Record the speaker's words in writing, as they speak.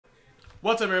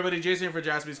What's up, everybody? Jason here for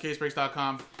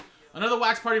JaspysCaseBreaks.com. Another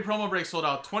Wax Party promo break sold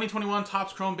out. 2021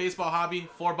 Topps Chrome Baseball Hobby,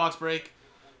 4-box break.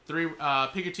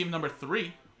 Pick your team number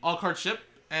 3. All cards ship.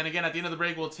 And again, at the end of the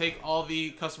break, we'll take all the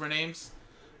customer names,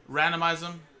 randomize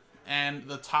them, and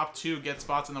the top 2 get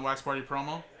spots in the Wax Party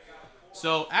promo.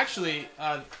 So actually,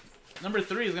 number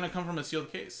 3 is going to come from a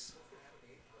sealed case.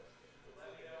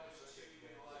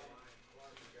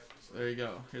 So there you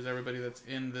go. Here's everybody that's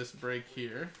in this break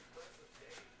here.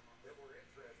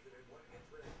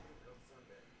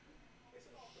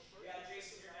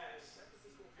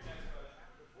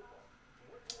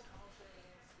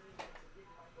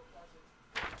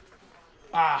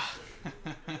 Ah.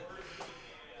 Come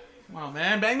on,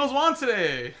 man. Bengals won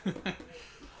today.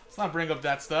 Let's not bring up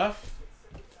that stuff.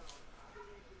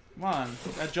 Come on.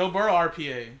 That Joe Burrow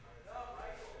RPA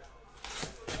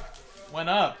went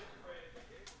up.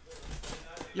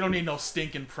 You don't need no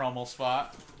stinking promo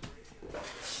spot.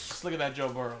 Just look at that Joe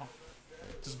Burrow.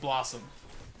 Just blossom.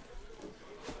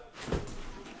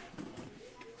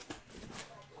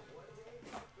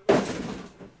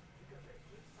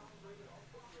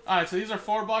 Alright, so these are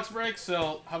 4-box breaks,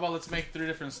 so how about let's make 3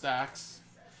 different stacks.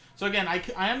 So again, I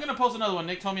am going to post another one.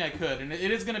 Nick told me I could, and it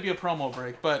is going to be a promo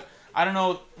break, but I don't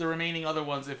know the remaining other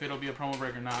ones if it'll be a promo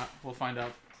break or not. We'll find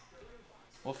out.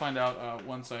 We'll find out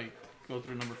once I go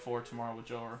through number 4 tomorrow with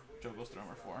Joe, or Joe goes through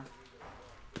number 4.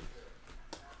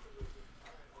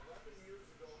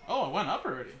 Oh, it went up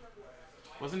already.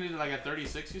 Wasn't it like at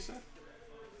 36, you said?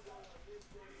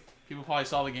 People probably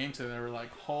saw the game today. They were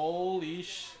like, holy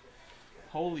sh...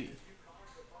 Holy.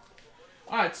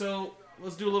 Alright, so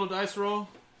let's do a little dice roll.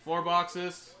 4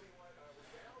 boxes.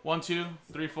 1, 2,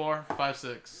 3, 4, 5,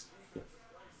 6.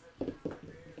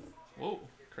 Whoa,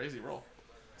 crazy roll.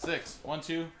 6. 1,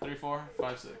 2, 3, 4,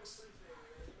 5, 6.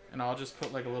 And I'll just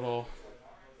put like a little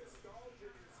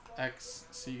X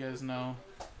so you guys know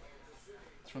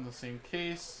it's from the same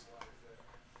case.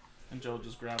 And Joe will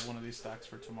just grab one of these stacks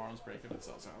for tomorrow's break if it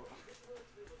sells out.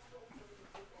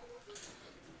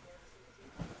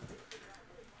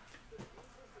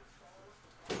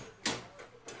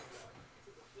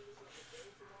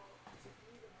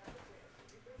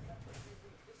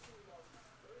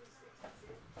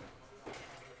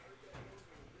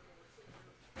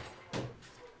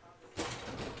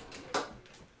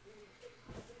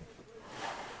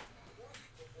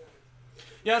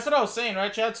 Yeah, that's what I was saying,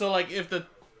 right, Chad? So like, if the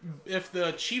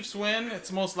Chiefs win,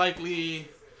 it's most likely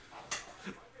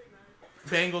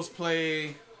Bengals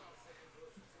play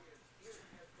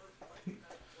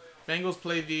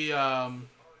the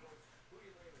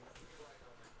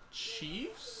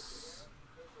Chiefs,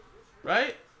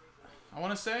 right? I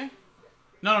want to say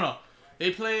no. They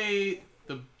play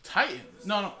the Titans.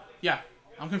 No, yeah,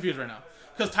 I'm confused right now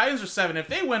because Titans are 7. If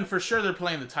they win, for sure they're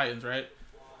playing the Titans, right?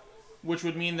 Which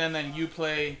would mean then you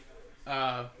play,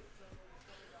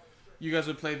 you guys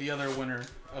would play the other winner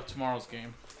of tomorrow's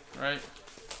game, right?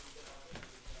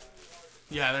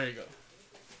 Yeah, there you go.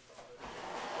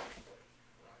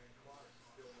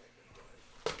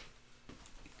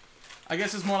 I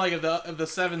guess it's more like if the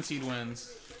 7 seed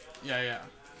wins. Yeah.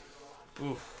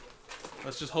 Oof.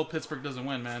 Let's just hope Pittsburgh doesn't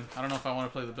win, man. I don't know if I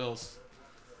want to play the Bills.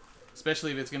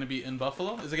 Especially if it's going to be in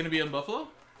Buffalo. Is it going to be in Buffalo?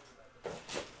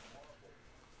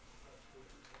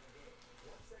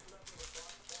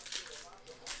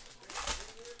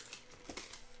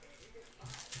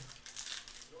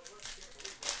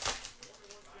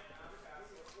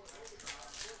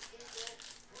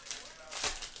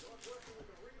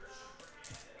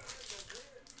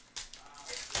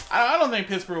 I don't think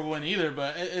Pittsburgh will win either,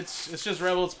 but it's just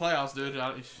Rebels playoffs, dude.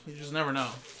 You just never know.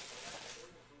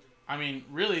 I mean,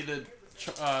 really, the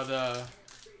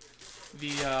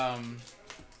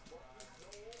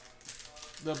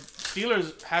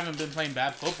Steelers haven't been playing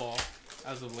bad football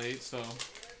as of late, so,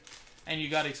 and you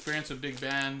got experience with Big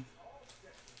Ben.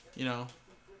 You know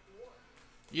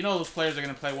those players are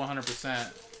gonna play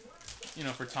 100%. You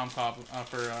know, for Tom Cobb,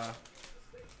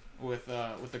 with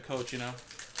the coach, you know.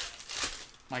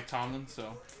 Mike Tomlin,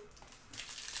 so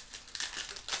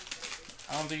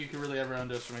I don't think you can really ever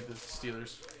underestimate the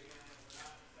Steelers.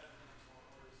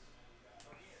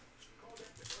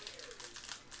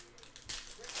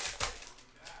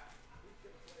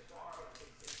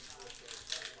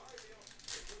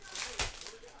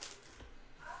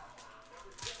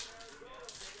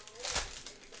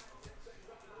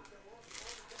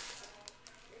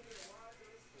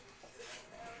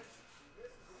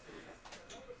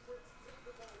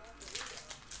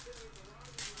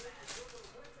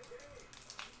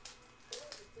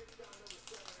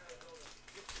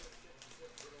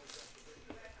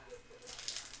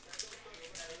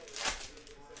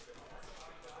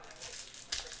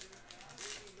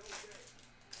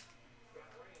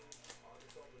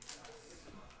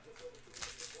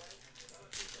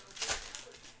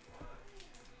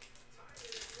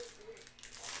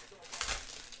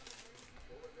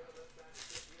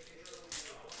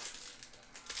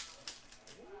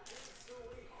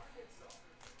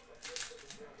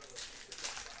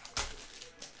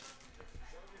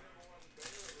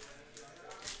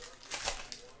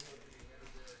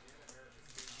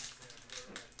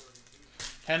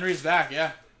 Henry's back,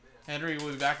 yeah. Henry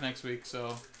will be back next week,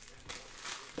 so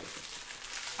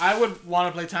I would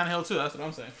want to play Tannehill too. That's what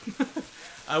I'm saying.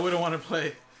 I wouldn't want to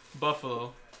play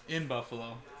Buffalo in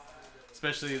Buffalo,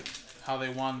 especially how they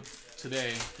won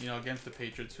today, you know, against the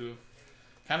Patriots, who have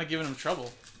kind of given them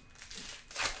trouble.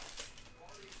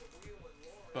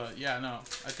 But yeah, no,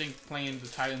 I think playing the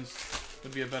Titans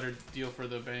would be a better deal for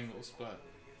the Bengals. But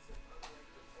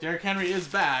Derrick Henry is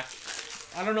back.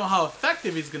 I don't know how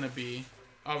effective he's gonna be,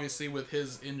 obviously with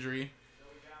his injury.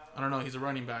 I don't know. He's a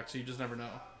running back, so you just never know.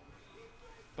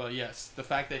 But yes, the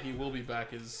fact that he will be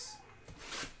back is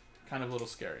kind of a little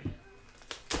scary.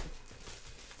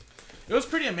 It was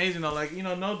pretty amazing though. Like, you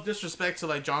know, no disrespect to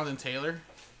like Jonathan Taylor,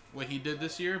 what he did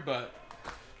this year, but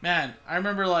man, I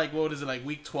remember like, what is it, like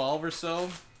week 12 or so?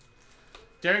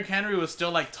 Derrick Henry was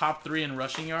still like top 3 in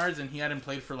rushing yards, and he hadn't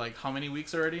played for like how many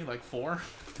weeks already? Like 4?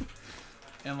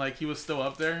 And like he was still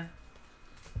up there.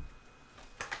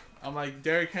 I'm like,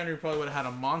 Derrick Henry probably would have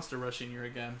had a monster rushing year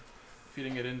again if he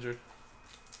didn't get injured.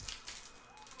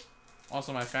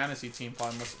 Also, my fantasy team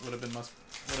probably would have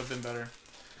been better.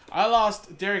 I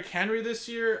lost Derrick Henry this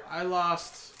year. I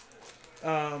lost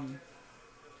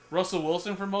Russell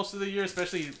Wilson for most of the year,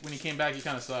 especially when he came back. He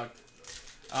kind of sucked.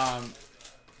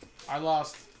 I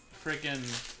lost freaking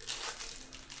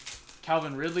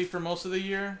Calvin Ridley for most of the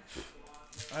year.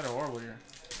 I had a horrible year.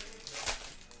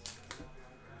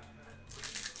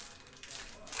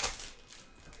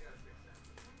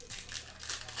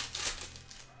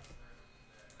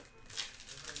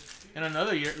 In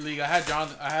another league, I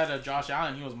had Josh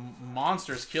Allen. He was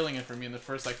monstrous, killing it for me in the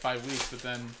first like 5 weeks. But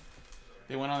then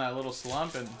they went on that little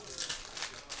slump, and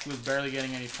he was barely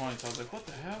getting any points. I was like, what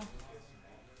the hell?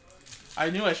 I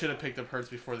knew I should have picked up Hurts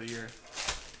before the year.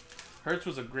 Hurts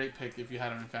was a great pick if you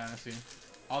had him in fantasy.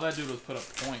 All that dude was put up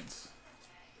points.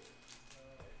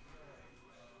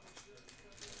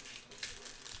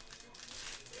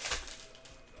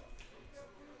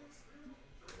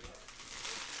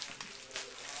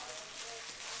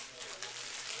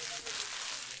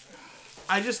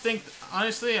 I just think,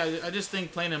 honestly, I just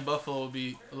think playing in Buffalo would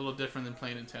be a little different than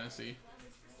playing in Tennessee.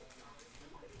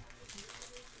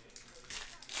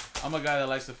 I'm a guy that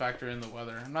likes to factor in the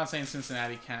weather. I'm not saying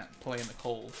Cincinnati can't play in the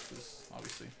cold, because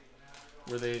obviously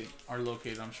where they are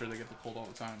located, I'm sure they get the cold all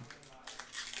the time.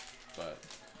 But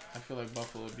I feel like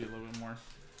Buffalo would be a little bit more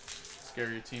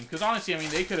scarier team. Because honestly, I mean,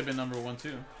 they could have been #1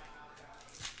 too.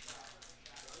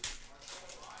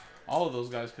 All of those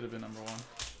guys could have been #1.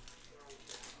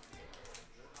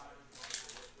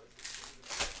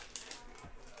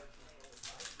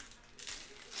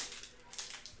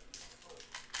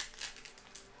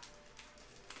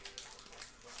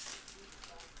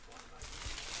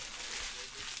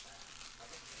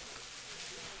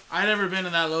 I've never been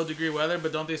in that low degree weather,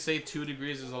 but don't they say 2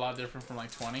 degrees is a lot different from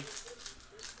like 20?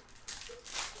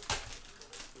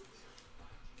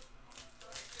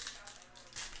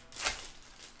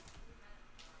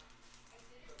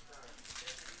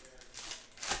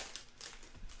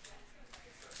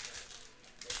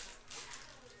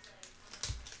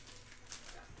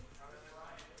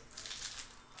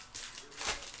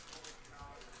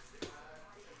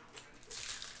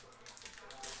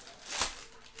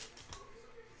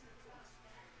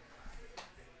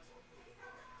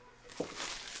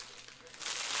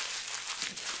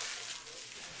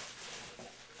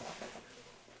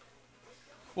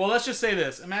 Well, let's just say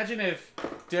this. Imagine if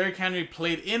Derrick Henry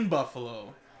played in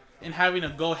Buffalo and having to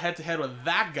go head-to-head with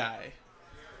that guy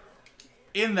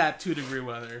in that 2-degree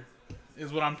weather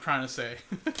is what I'm trying to say.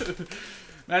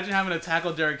 Imagine having to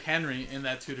tackle Derrick Henry in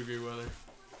that 2-degree weather.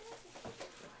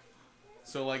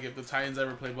 So, like, if the Titans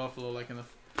ever play Buffalo, like, in the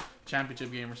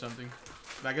championship game or something.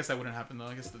 I guess that wouldn't happen, though.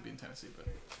 I guess it would be in Tennessee, but...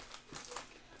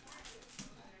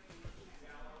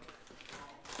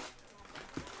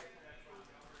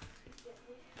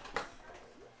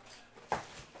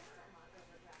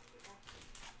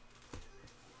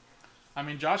 I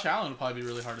mean, Josh Allen would probably be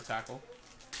really hard to tackle.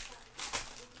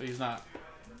 But he's not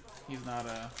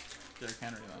Derrick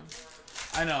Henry,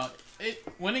 though. I know.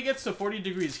 When it gets to 40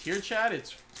 degrees here, Chad,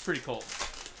 it's pretty cold.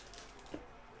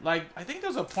 Like, I think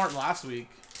there was a part last week.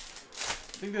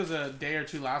 I think there was a day or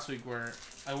two last week where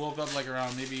I woke up, like,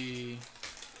 around maybe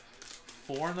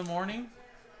 4 in the morning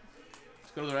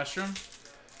to go to the restroom.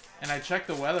 And I checked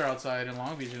the weather outside in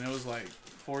Long Beach, and it was, like,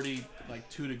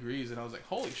 42 degrees, and I was like,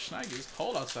 holy shnikes, it's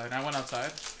cold outside. And I went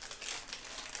outside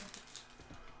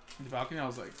in the balcony, I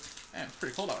was like, man, it's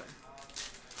pretty cold out here.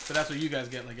 But that's what you guys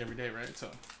get like every day, right? So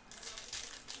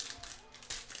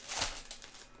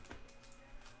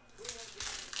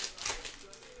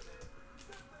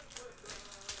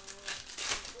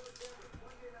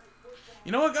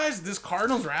You know what, guys? This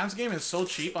Cardinals-Rams game is so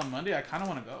cheap on Monday, I kind of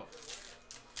want to go.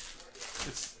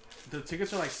 The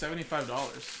tickets are like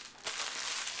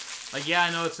 $75. Like, yeah,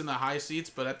 I know it's in the high seats,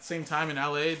 but at the same time in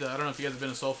LA, I don't know if you guys have been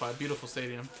to SoFi, beautiful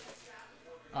stadium.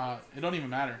 It don't even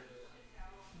matter.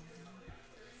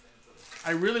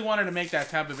 I really wanted to make that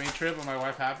Tampa Bay trip when my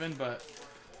wife happened, but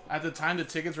at the time the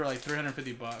tickets were like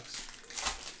 $350.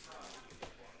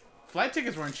 Flight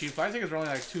tickets weren't cheap. Flight tickets were only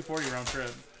like $240 round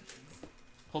trip.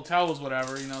 Hotel was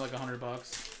whatever, you know, like $100.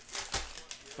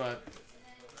 But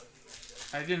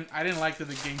I didn't like that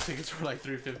the game tickets were like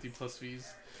 $350 plus fees.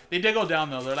 They did go down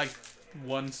though. They're like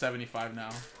 $175 now.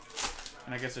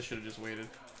 And I guess I should have just waited.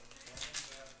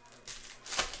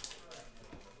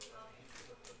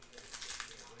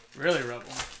 Really, Rebel?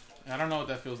 I don't know what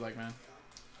that feels like, man.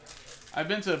 I've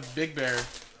been to Big Bear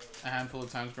a handful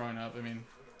of times growing up. I mean,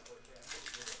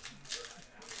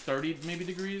 30 maybe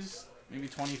degrees, maybe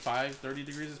 25, 30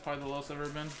 degrees is probably the lowest I've ever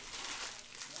been.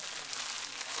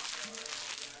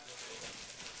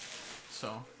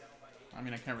 So, I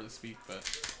mean, I can't really speak, but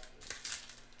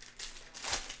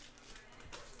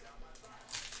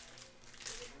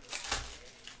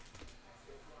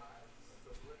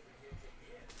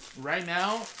right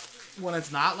now, when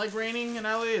it's not like raining in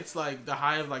LA, it's like the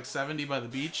high of like 70 by the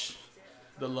beach,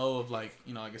 the low of like,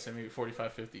 you know, like I said, maybe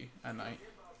 45, 50 at night.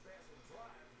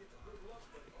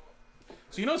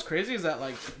 So you know what's crazy is that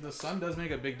like the sun does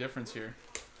make a big difference here.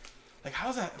 Like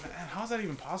how's that, man, how's that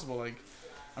even possible? Like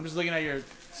I'm just looking at your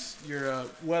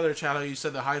weather channel. You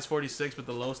said the high is 46, but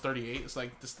the low is 38. It's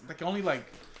like this, like only like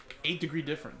 8-degree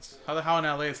difference. How in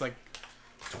LA it's like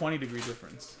 20-degree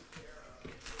difference.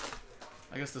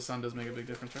 I guess the sun does make a big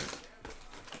difference, right?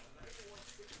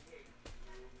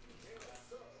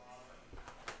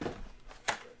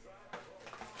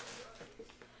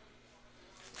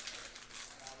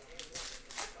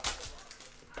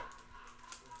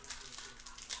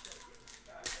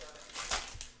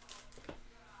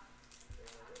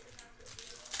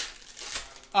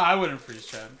 Oh, I wouldn't freeze,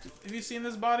 Chad. Have you seen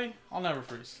this body? I'll never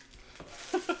freeze.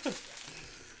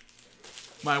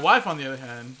 My wife, on the other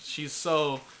hand, she's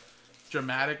so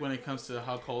dramatic when it comes to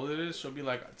how cold it is. She'll be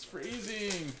like, it's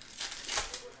freezing.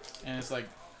 And it's like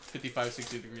 55,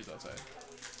 60 degrees outside.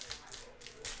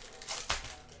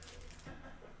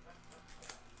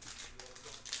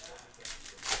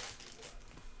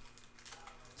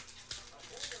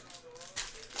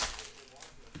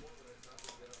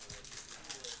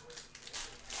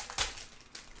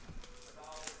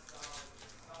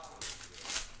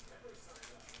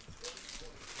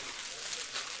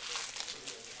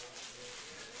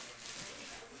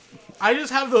 I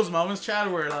just have those moments,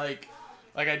 Chad, where like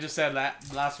I just said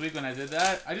last week when I did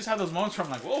that, I just have those moments where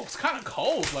I'm like, whoa, it's kind of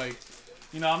cold. Like,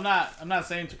 you know, I'm not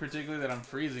saying to particularly that I'm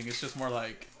freezing. It's just more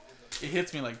like it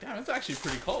hits me like, damn, it's actually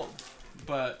pretty cold.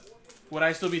 But would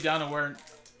I still be down to wear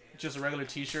just a regular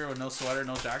t-shirt with no sweater,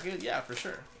 no jacket? Yeah, for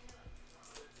sure.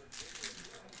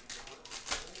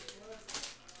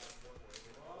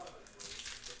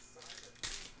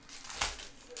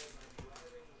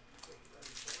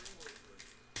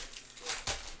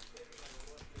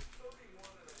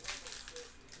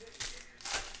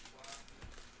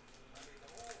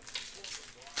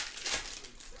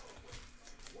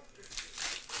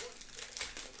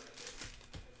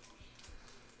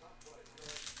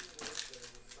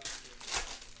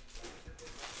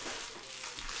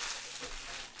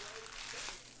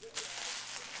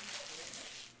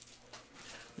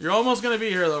 You're almost going to be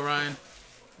here, though, Ryan.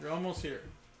 You're almost here.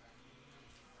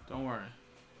 Don't worry.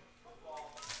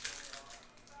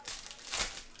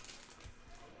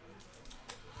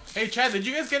 Hey, Chad, did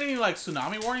you guys get any, like,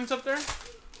 tsunami warnings up there?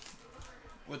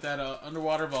 With that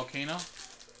underwater volcano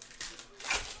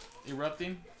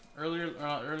erupting earlier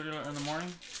in the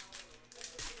morning?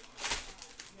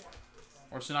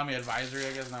 Or tsunami advisory,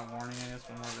 I guess. Not warning, I guess,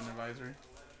 but more of an advisory.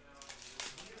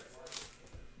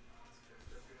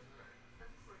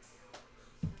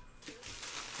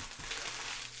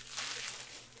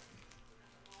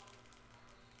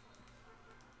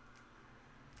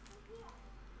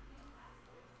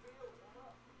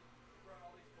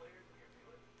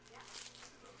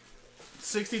 It's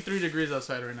 63 degrees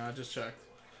outside right now. I just checked.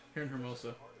 Here in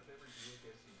Hermosa.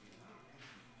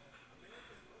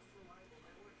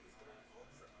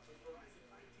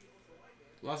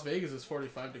 Las Vegas is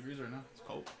 45 degrees right now. It's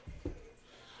cold.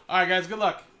 Alright, guys. Good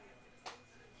luck.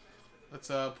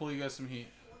 Let's pull you guys some heat.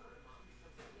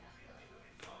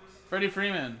 Freddie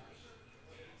Freeman.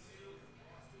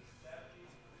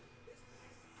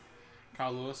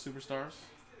 Kyle Lewis, Superstars.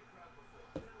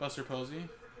 Buster Posey.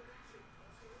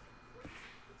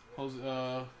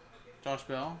 Josh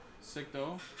Bell. Sick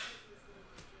though.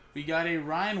 We got a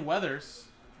Ryan Weathers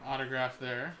autograph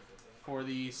there for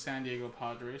the San Diego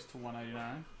Padres to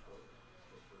 199.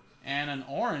 And an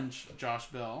orange Josh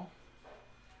Bell,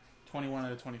 21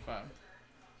 out of 25.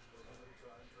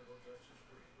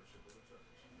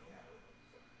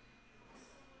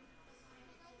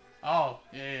 Oh,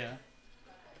 yeah.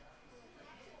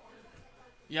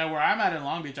 Yeah, where I'm at in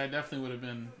Long Beach, I definitely would have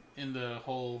been in the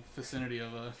whole vicinity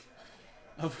of a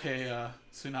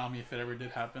tsunami if it ever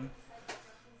did happen.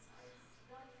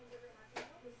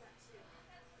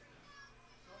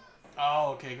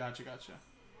 Oh, okay, gotcha.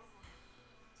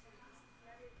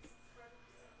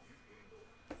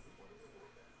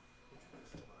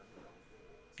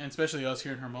 And especially us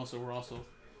here in Hermosa, we're also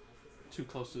too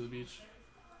close to the beach.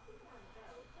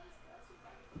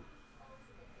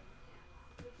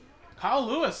 Kyle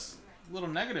Lewis, a little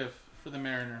negative for the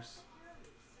Mariners.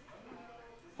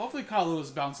 Hopefully Kyle Lewis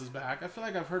bounces back. I feel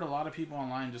like I've heard a lot of people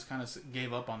online just kind of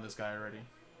gave up on this guy already.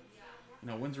 You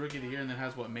know, wins Rookie of the Year and then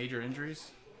has, what, major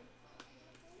injuries?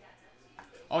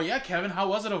 Oh, yeah, Kevin, how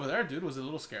was it over there, dude? Was it a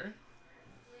little scary?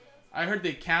 I heard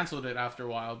they canceled it after a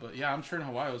while, but yeah, I'm sure in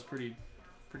Hawaii it was pretty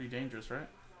dangerous, right?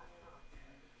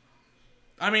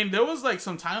 I mean, there was, like,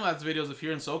 some time-lapse videos of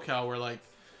here in SoCal where, like,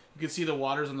 you could see the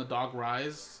waters on the dock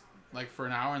rise, like, for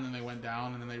an hour, and then they went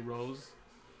down, and then they rose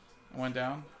and went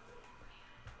down.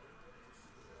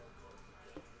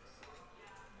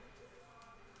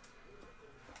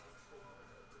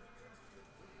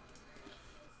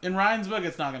 In Ryan's book,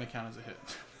 it's not going to count as a hit.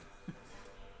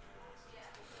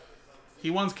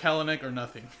 He wants Kellenic or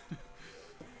nothing.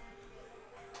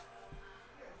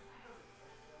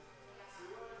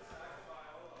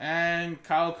 And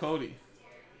Kyle Cody.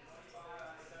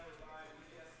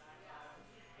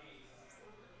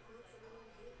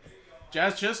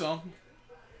 Jazz Chisholm.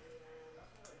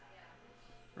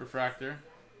 Refractor.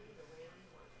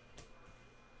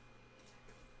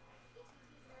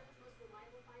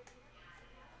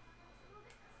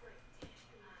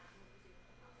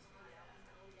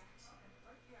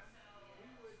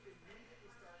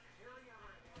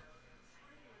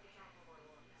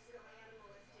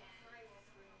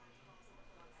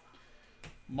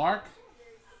 Mark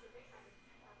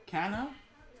Canha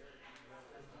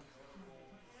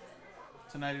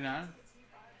to 99.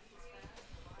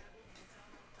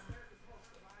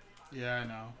 Yeah, I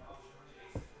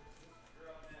know.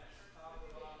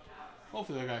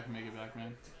 Hopefully that guy can make it back,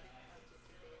 man.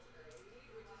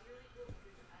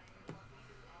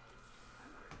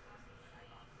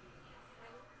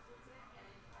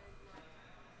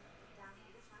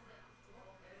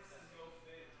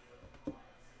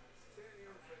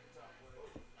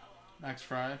 Max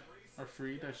Fried, or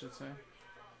Freed, I should say.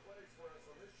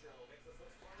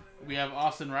 We have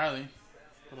Austin Riley,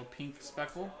 little pink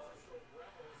speckle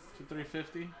to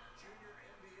 350.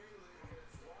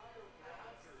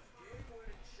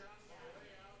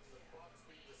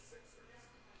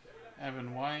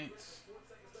 Evan White.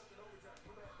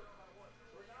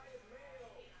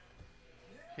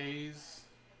 Hayes.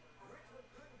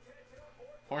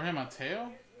 Jorge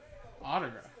Mateo?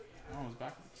 Autograph. That was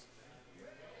backwards.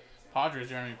 Padres,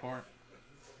 Jeremy Port.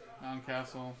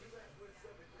 Mountcastle.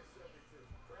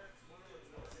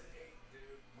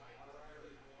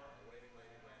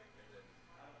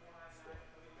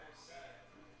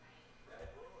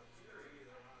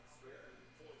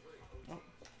 Oh.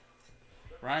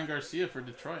 Ryan Garcia for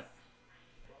Detroit.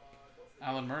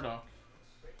 Alan Murdoch.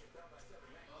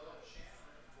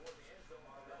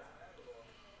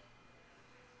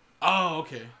 Oh,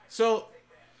 okay. So,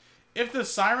 if the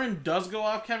siren does go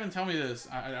off, Kevin, tell me this.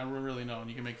 I don't really know, and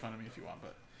you can make fun of me if you want,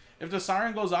 but if the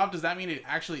siren goes off, does that mean it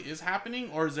actually is happening,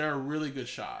 or is there a really good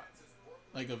shot,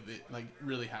 like, of it, like,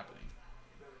 really happening?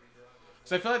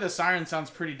 So I feel like the siren sounds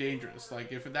pretty dangerous.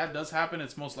 Like, if that does happen,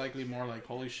 it's most likely more like,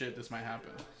 holy shit, this might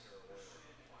happen.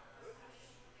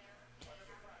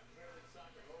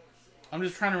 I'm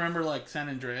just trying to remember, like, San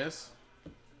Andreas.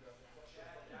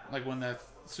 Like, when that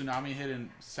tsunami hit in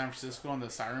San Francisco and the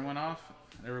siren went off.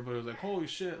 Everybody was like, holy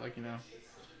shit, like, you know.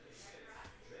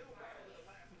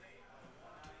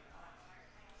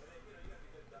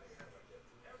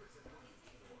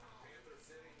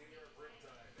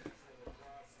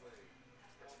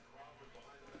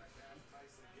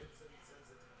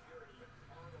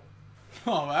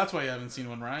 Oh, that's why you haven't seen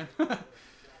one, Ryan.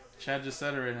 Chad just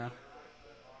said it right now.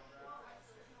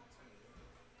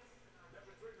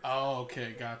 Oh,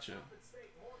 okay, gotcha.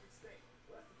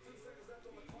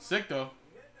 Sick, though.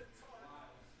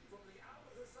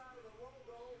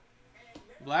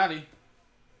 Vladdy.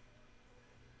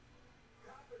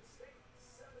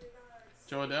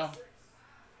 Joe Adele.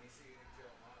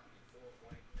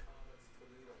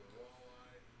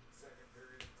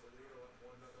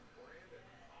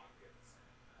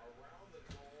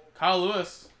 Kyle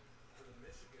Lewis.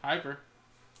 Hyper.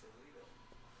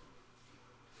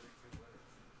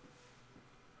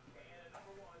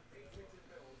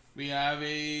 We have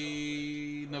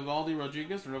a Navaldi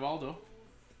Rodriguez, Rivaldo.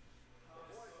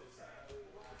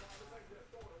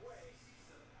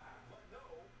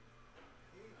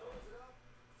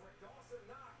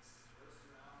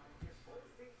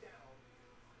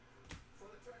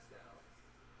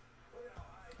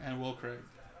 And Will Craig.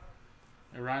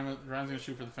 And Ryan's going to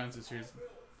shoot for the fences here,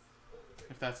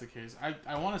 if that's the case.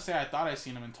 I want to say I thought I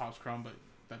seen him in Topps Chrome, but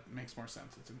that makes more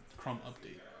sense. It's a Chrome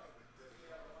update.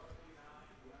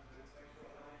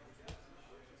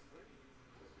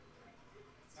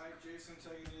 All right, Jason,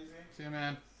 take it easy. See you,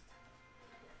 man.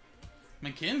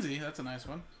 McKenzie, that's a nice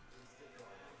one.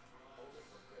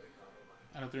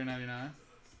 Out of $3.99.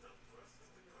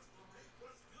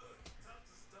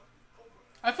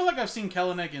 I feel like I've seen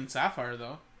Kelenic in Sapphire,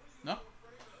 though. No?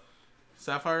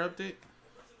 Sapphire update?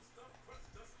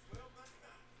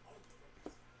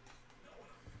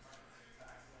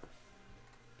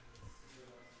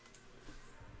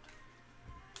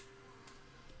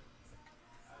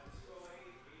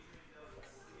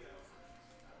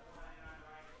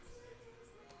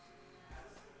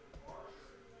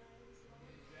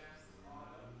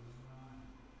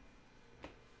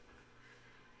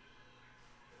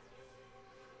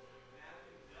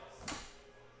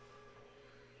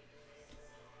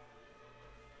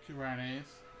 Ryan Hayes.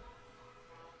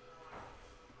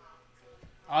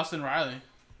 Austin Riley.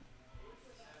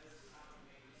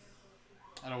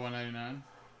 Out of $199.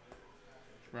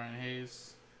 Brian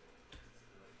Hayes.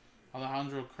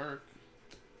 Alejandro Kirk.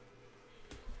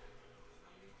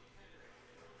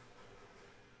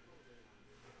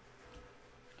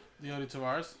 Leody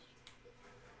Tavares.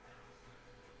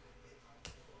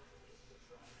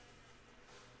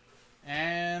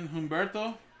 And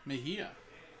Humberto Mejia.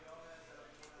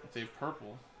 It's a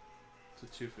purple to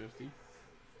 250.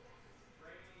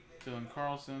 Dylan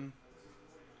Carlson.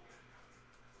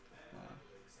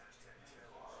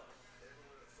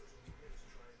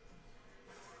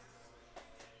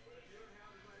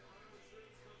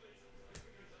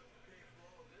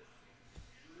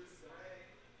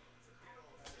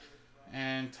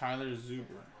 And Tyler Zuber.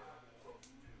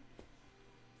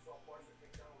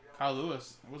 Kyle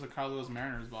Lewis. It was a Kyle Lewis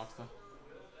Mariners box though.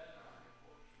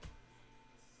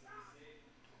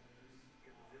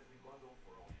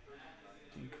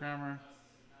 Dean Kramer.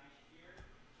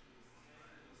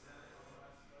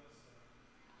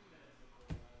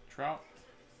 Trout.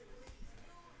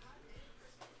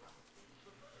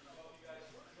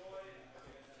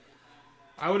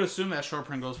 I would assume that short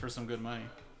print goes for some good money.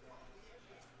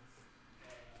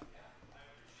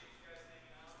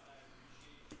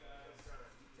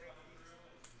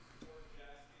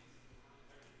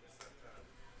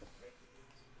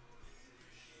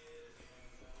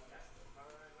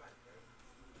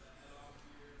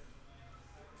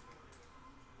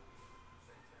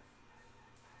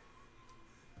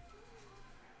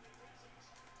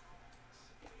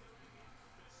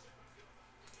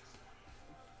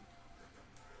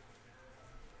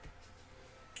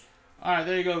 All right,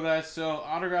 there you go, guys. So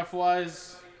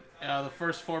autograph-wise, the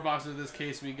first 4 boxes of this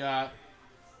case, we got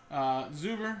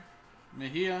Zuber,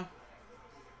 Mejia,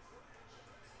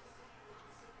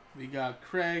 we got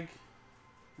Craig,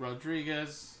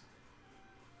 Rodriguez,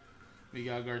 we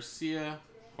got Garcia,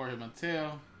 Jorge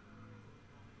Mateo,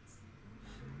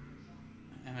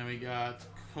 and then we got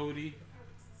Cody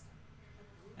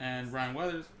and Ryan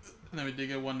Weathers, and then we did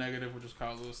get 1 negative, which is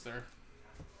Kyle Lewis there.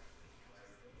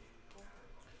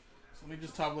 Let me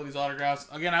just top load these autographs.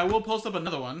 Again, I will post up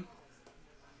another one.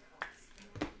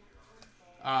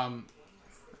 And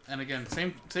again,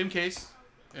 same case.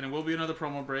 And it will be another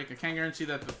promo break. I can't guarantee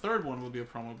that the third one will be a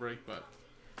promo break, but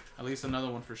at least another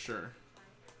one for sure.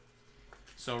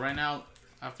 So right now,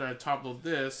 after I top load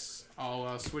this,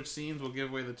 I'll switch scenes. We'll give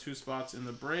away the 2 spots in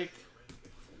the break.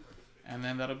 And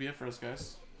then that'll be it for us,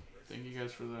 guys. Thank you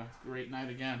guys for the great night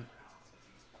again.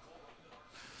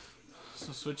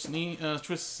 So switch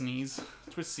twist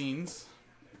scenes.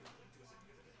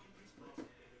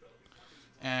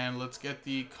 And let's get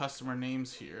the customer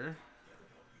names here.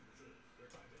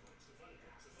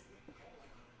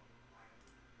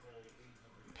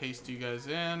 Paste you guys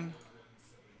in.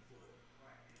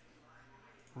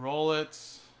 Roll it.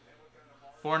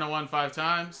 4 and a 1 5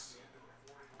 times.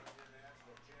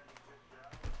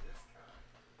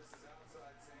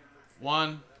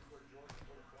 One,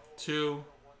 2,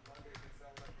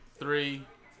 3,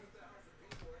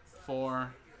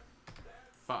 4,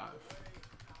 5.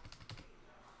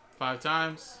 5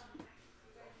 times.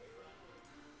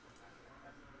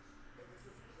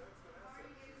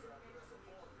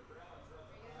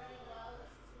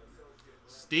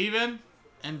 Steven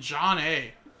and John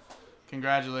A.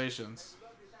 Congratulations.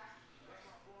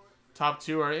 Top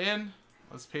 2 are in.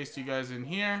 Let's paste you guys in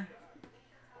here.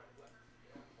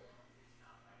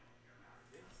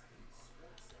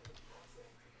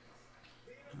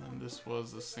 And then this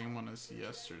was the same one as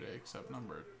yesterday, except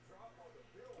number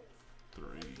 3.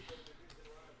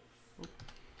 Oop.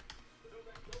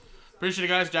 Appreciate it,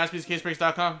 guys.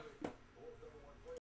 JaspysCaseBreaks.com.